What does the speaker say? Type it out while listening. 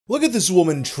Look at this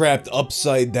woman trapped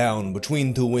upside down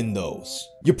between two windows.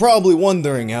 You're probably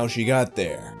wondering how she got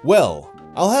there. Well,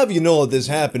 I'll have you know that this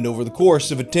happened over the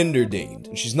course of a Tinder date,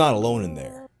 and she's not alone in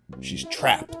there. She's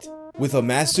trapped with a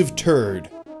massive turd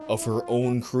of her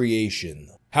own creation.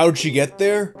 How did she get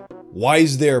there? Why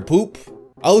is there poop?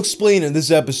 I'll explain in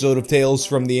this episode of Tales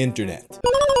from the Internet.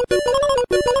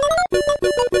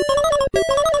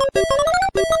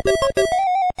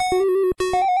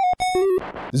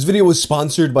 This video was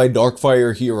sponsored by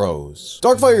Darkfire Heroes.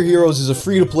 Darkfire Heroes is a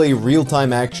free-to-play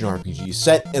real-time action RPG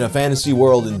set in a fantasy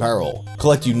world in peril.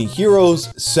 Collect unique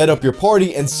heroes, set up your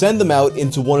party, and send them out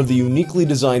into one of the uniquely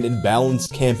designed and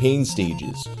balanced campaign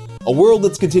stages. A world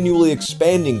that's continually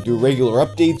expanding through regular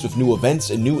updates with new events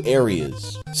and new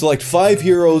areas. Select 5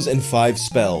 heroes and 5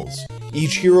 spells.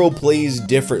 Each hero plays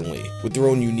differently, with their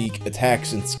own unique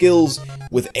attacks and skills,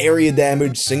 with area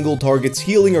damage, single targets,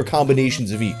 healing, or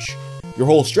combinations of each. Your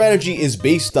whole strategy is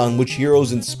based on which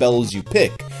heroes and spells you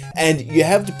pick, and you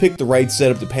have to pick the right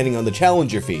setup depending on the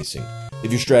challenge you're facing.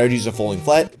 If your strategies are falling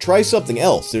flat, try something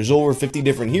else. There's over 50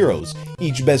 different heroes,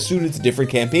 each best suited to different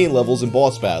campaign levels and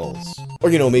boss battles. Or,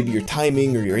 you know, maybe your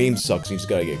timing or your aim sucks and you just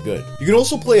gotta get good. You can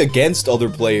also play against other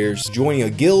players, joining a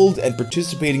guild, and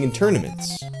participating in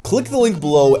tournaments. Click the link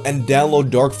below and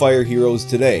download Darkfire Heroes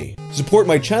today. Support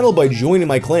my channel by joining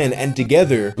my clan, and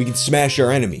together, we can smash our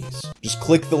enemies. Just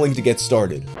click the link to get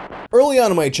started. Early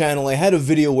on my channel, I had a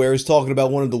video where I was talking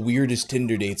about one of the weirdest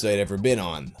Tinder dates I'd ever been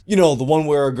on. You know, the one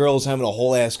where a girl's having a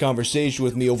whole ass conversation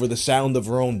with me over the sound of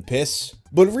her own piss.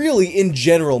 But really, in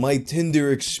general, my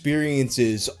Tinder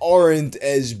experiences aren't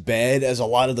as bad as a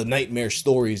lot of the nightmare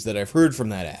stories that I've heard from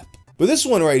that app. But this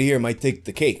one right here might take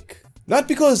the cake. Not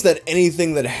because that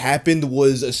anything that happened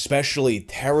was especially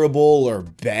terrible or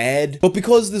bad, but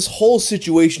because this whole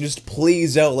situation just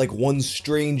plays out like one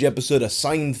strange episode of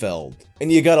Seinfeld.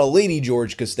 And you got a Lady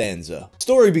George Costanza.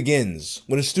 Story begins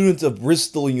when a student of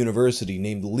Bristol University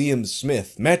named Liam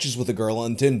Smith matches with a girl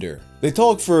on Tinder. They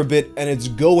talk for a bit and it's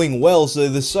going well, so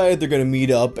they decide they're gonna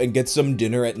meet up and get some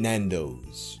dinner at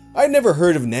Nando's. I'd never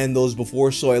heard of Nando's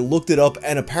before, so I looked it up,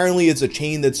 and apparently it's a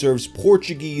chain that serves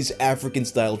Portuguese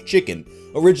African-style chicken,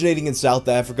 originating in South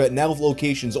Africa and now with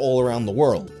locations all around the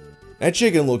world. That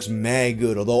chicken looks mad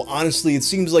good, although honestly it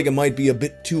seems like it might be a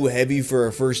bit too heavy for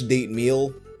a first date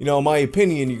meal. You know, in my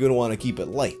opinion, you're gonna want to keep it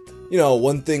light. You know,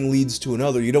 one thing leads to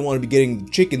another. You don't want to be getting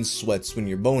chicken sweats when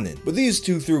you're boning. But these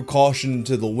two threw caution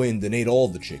to the wind and ate all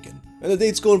the chicken. And the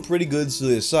date's going pretty good, so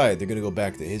they decide they're gonna go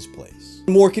back to his place.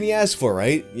 What more can you ask for,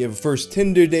 right? You have a first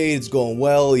Tinder date, it's going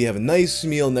well, you have a nice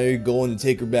meal, now you're going to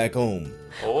take her back home.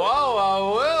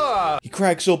 Whoa. He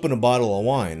cracks open a bottle of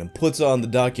wine and puts on the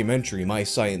documentary My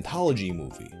Scientology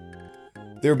Movie.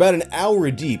 They're about an hour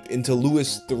deep into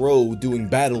Louis Theroux doing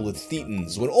battle with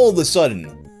Thetans when all of a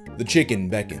sudden, the chicken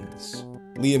beckons.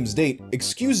 Liam's date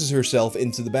excuses herself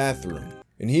into the bathroom.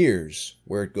 And here's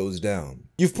where it goes down.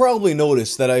 You've probably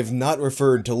noticed that I've not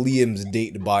referred to Liam's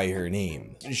date by her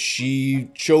name. She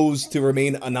chose to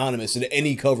remain anonymous in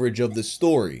any coverage of this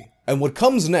story. And what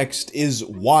comes next is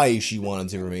why she wanted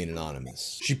to remain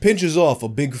anonymous. She pinches off a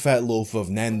big fat loaf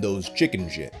of Nando's chicken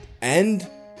shit. And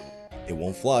it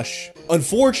won't flush.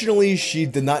 Unfortunately, she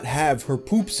did not have her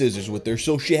poop scissors with her,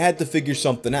 so she had to figure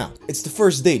something out. It's the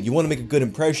first date. You want to make a good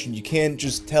impression. You can't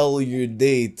just tell your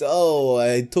date, oh,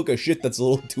 I took a shit that's a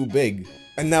little too big,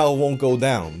 and now it won't go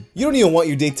down. You don't even want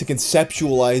your date to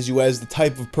conceptualize you as the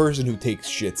type of person who takes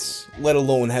shits, let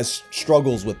alone has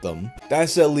struggles with them.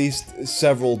 That's at least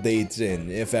several dates in,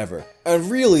 if ever.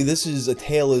 And really, this is a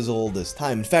tale as old as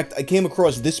time. In fact, I came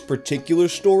across this particular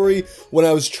story when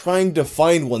I was trying to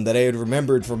find one that I had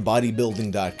remembered from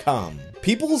bodybuilding.com.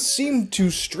 People seem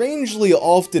to strangely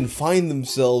often find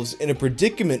themselves in a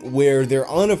predicament where they're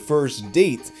on a first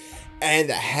date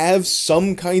and have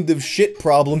some kind of shit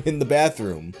problem in the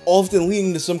bathroom, often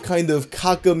leading to some kind of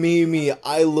cockamamie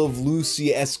I Love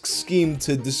Lucy-esque scheme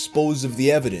to dispose of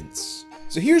the evidence.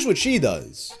 So here's what she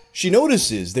does. She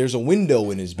notices there's a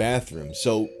window in his bathroom,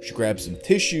 so she grabs some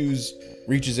tissues,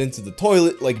 reaches into the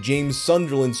toilet like James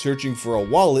Sunderland searching for a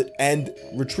wallet, and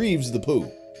retrieves the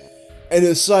poo. And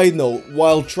a side note,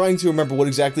 while trying to remember what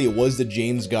exactly it was that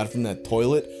James got from that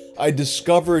toilet, I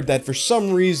discovered that for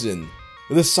some reason,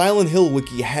 the Silent Hill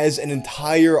wiki has an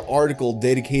entire article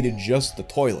dedicated just to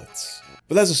toilets.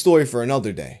 But that's a story for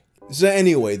another day. So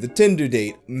anyway, the Tinder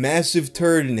date, massive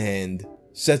turd in hand,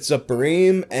 sets up her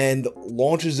aim and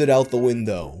launches it out the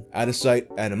window. Out of sight,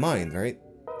 out of mind, right?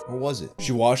 Or was it?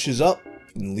 She washes up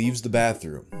and leaves the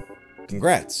bathroom.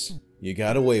 Congrats, you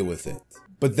got away with it.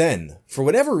 But then, for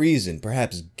whatever reason,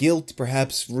 perhaps guilt,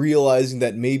 perhaps realizing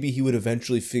that maybe he would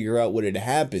eventually figure out what had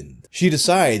happened, she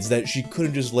decides that she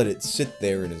couldn't just let it sit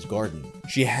there in his garden.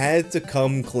 She had to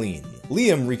come clean.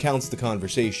 Liam recounts the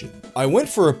conversation. "I went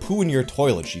for a poo in your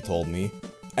toilet," she told me,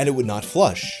 "and it would not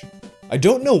flush. I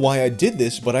don't know why I did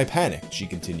this, but I panicked," she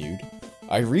continued.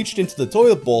 "I reached into the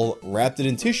toilet bowl, wrapped it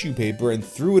in tissue paper, and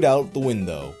threw it out the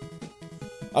window.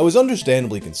 I was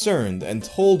understandably concerned and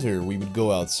told her we would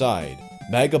go outside,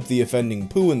 bag up the offending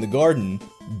poo in the garden,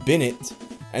 bin it,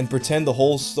 and pretend the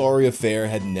whole sorry affair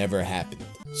had never happened."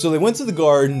 So they went to the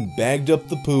garden, bagged up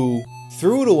the poo,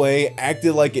 threw it away,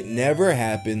 acted like it never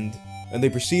happened, and they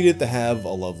proceeded to have a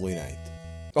lovely night.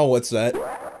 Oh, what's that?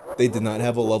 They did not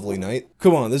have a lovely night?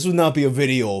 Come on, this would not be a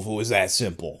video if it was that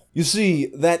simple. You see,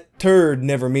 that turd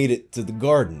never made it to the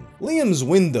garden. Liam's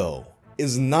window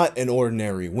is not an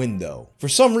ordinary window. For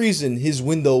some reason, his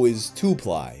window is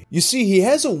 2-ply. You see, he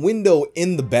has a window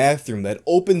in the bathroom that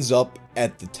opens up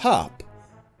at the top,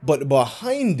 but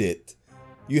behind it,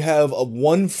 you have a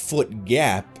 1-foot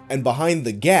gap, and behind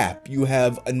the gap, you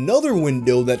have another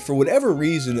window that for whatever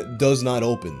reason does not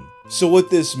open. So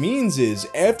what this means is,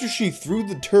 after she threw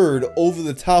the turd over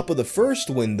the top of the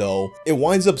first window, it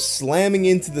winds up slamming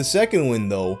into the second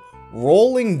window,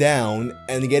 rolling down,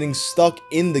 and getting stuck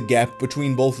in the gap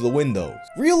between both of the windows.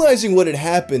 Realizing what had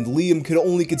happened, Liam could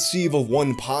only conceive of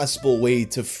one possible way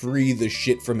to free the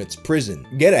shit from its prison.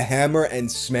 Get a hammer and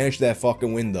smash that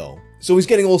fucking window. So he's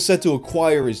getting all set to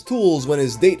acquire his tools when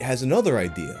his date has another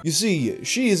idea. You see,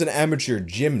 she is an amateur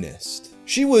gymnast.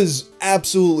 She was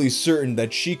absolutely certain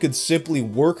that she could simply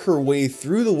work her way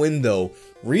through the window,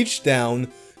 reach down,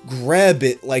 grab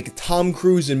it like Tom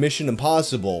Cruise in Mission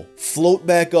Impossible, float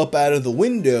back up out of the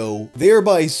window,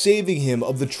 thereby saving him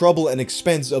of the trouble and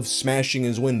expense of smashing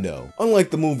his window. Unlike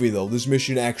the movie though, this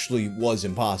mission actually was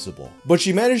impossible. But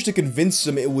she managed to convince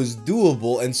him it was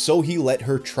doable, and so he let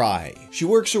her try. She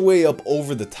works her way up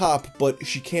over the top, but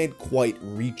she can't quite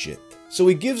reach it. So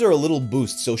he gives her a little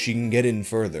boost so she can get in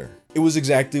further. It was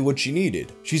exactly what she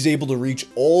needed. She's able to reach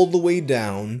all the way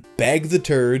down, bag the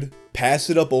turd, pass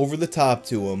it up over the top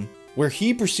to him, where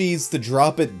he proceeds to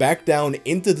drop it back down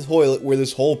into the toilet where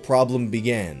this whole problem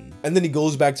began. And then he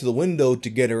goes back to the window to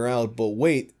get her out, but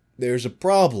wait, there's a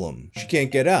problem. She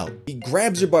can't get out. He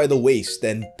grabs her by the waist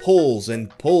and pulls and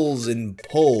pulls and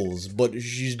pulls, but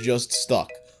she's just stuck,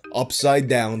 upside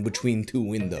down between two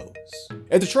windows.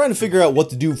 After trying to figure out what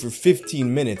to do for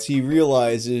 15 minutes, he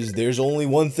realizes there's only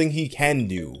one thing he can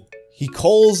do. He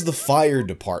calls the fire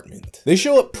department. They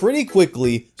show up pretty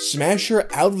quickly, smash her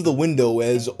out of the window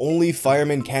as only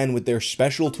firemen can with their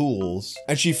special tools,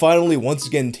 and she finally once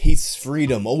again tastes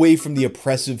freedom away from the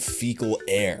oppressive fecal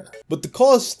air. But the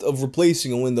cost of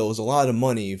replacing a window is a lot of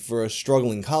money for a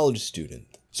struggling college student.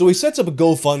 So he sets up a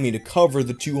GoFundMe to cover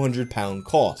the £200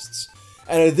 costs.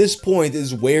 And at this point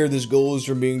is where this goes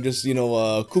from being just, you know,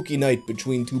 a cookie night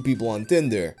between two people on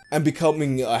Tinder, and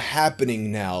becoming a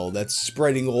happening now that's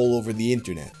spreading all over the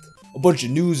internet. A bunch of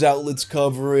news outlets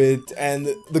cover it, and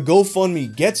the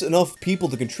GoFundMe gets enough people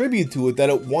to contribute to it that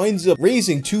it winds up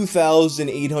raising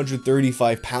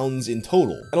 £2,835 in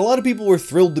total. And a lot of people were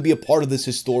thrilled to be a part of this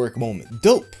historic moment.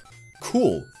 Dope.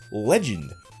 Cool.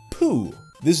 Legend. Poo.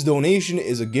 This donation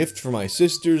is a gift for my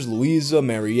sisters Louisa,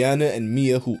 Mariana, and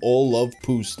Mia, who all love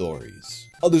poo stories.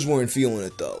 Others weren't feeling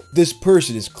it though. This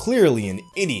person is clearly an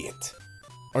idiot.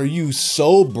 Are you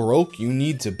so broke you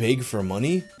need to beg for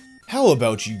money? How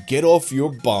about you get off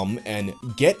your bum and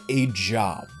get a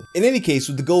job? In any case,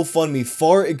 with the GoFundMe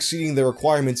far exceeding the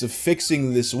requirements of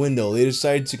fixing this window, they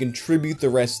decided to contribute the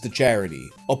rest to charity.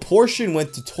 A portion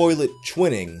went to Toilet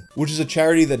Twinning, which is a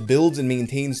charity that builds and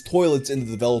maintains toilets in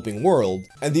the developing world,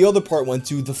 and the other part went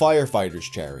to the Firefighters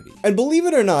charity. And believe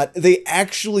it or not, they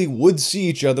actually would see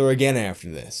each other again after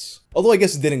this. Although I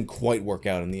guess it didn't quite work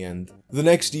out in the end. The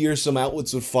next year, some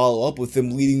outlets would follow up with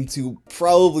them, leading to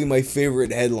probably my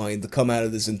favorite headline to come out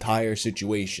of this entire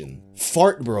situation.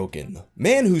 Fartbroken.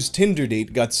 Man whose Tinder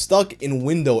date got stuck in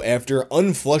window after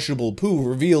unflushable poo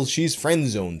reveals she's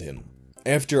friend-zoned him.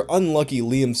 After unlucky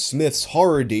Liam Smith's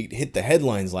horror date hit the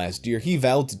headlines last year, he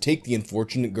vowed to take the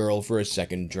unfortunate girl for a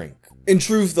second drink. In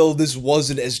truth though, this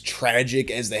wasn't as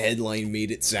tragic as the headline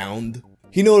made it sound.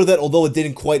 He noted that although it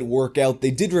didn't quite work out,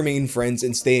 they did remain friends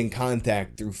and stay in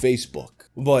contact through Facebook.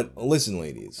 But listen,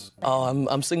 ladies. Oh,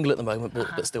 I'm single at the moment,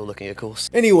 but still looking, of course.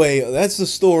 Anyway, that's the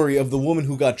story of the woman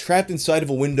who got trapped inside of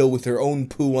a window with her own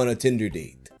poo on a Tinder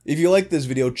date. If you like this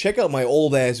video, check out my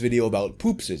old ass video about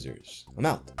poop scissors. I'm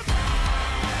out.